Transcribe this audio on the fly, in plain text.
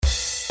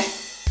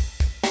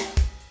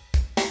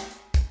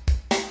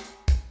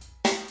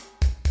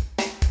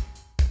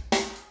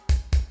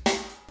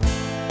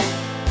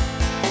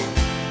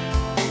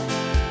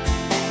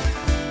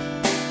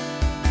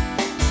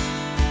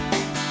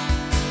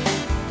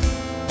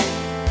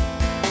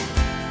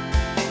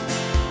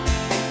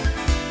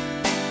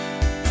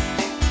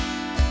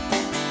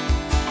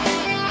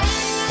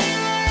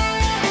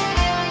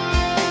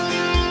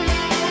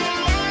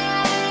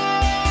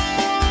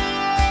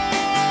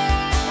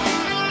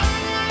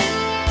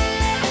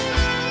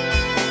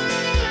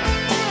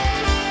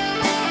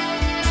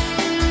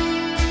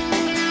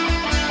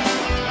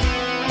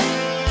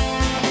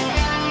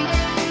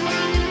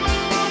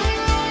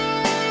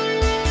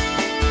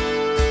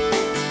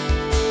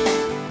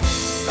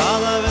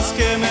vez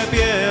que me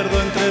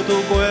pierdo entre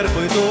tu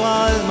cuerpo y tu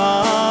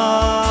alma,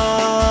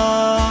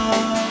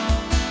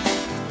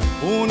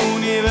 un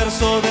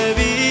universo de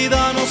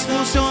vida nos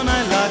fusiona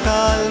en la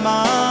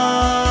calma.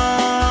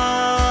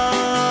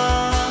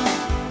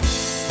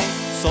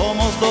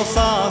 Somos dos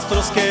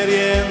astros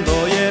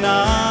queriendo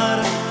llenar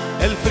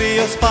el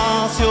frío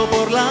espacio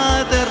por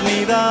la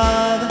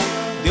eternidad,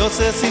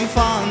 dioses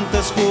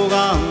infantes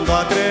jugando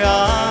a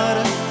crear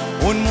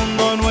un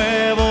mundo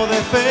nuevo de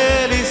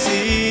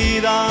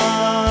felicidad.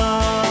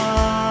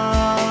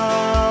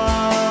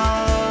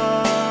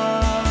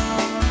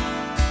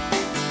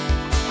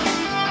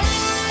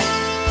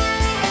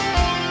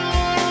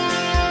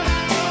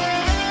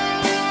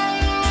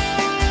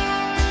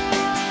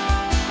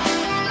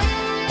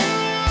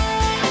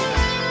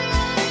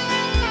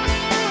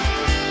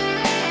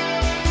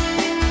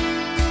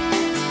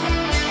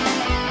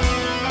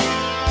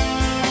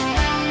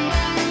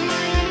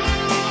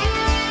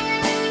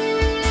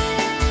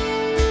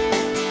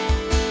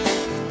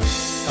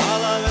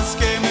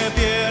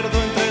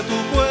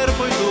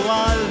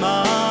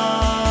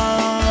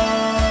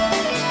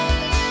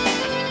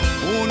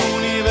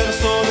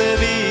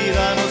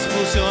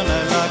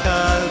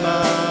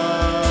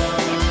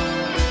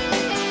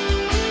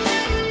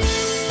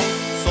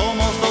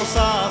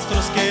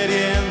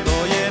 Queriendo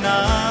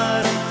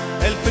llenar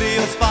el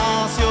frío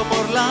espacio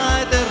por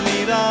la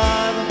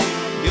eternidad,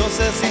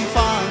 dioses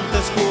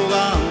infantes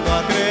jugando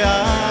a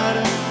crear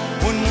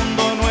un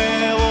mundo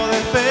nuevo de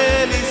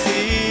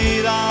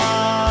felicidad,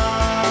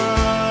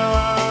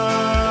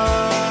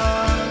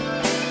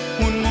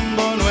 un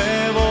mundo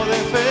nuevo de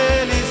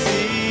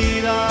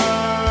felicidad,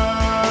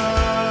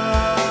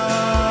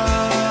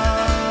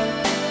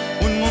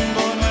 un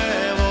mundo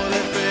nuevo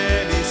de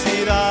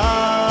felicidad.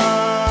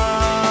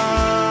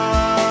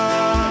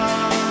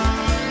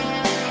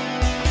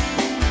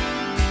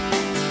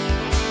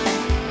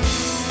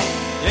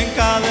 En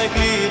cada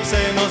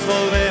eclipse nos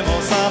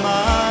volvemos a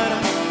amar,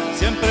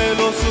 siempre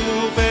lo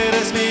supe,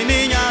 eres mi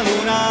niña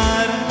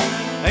lunar.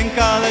 En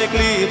cada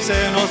eclipse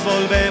nos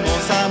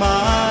volvemos a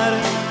amar,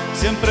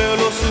 siempre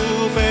lo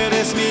supe,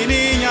 eres mi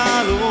niña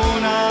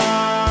lunar.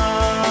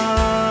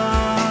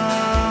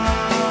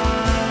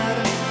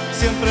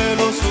 Siempre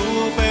lo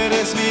supe,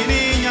 eres mi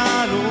niña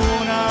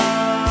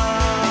lunar.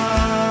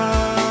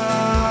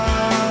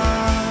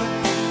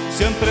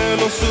 Siempre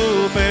lo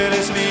supe,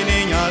 eres mi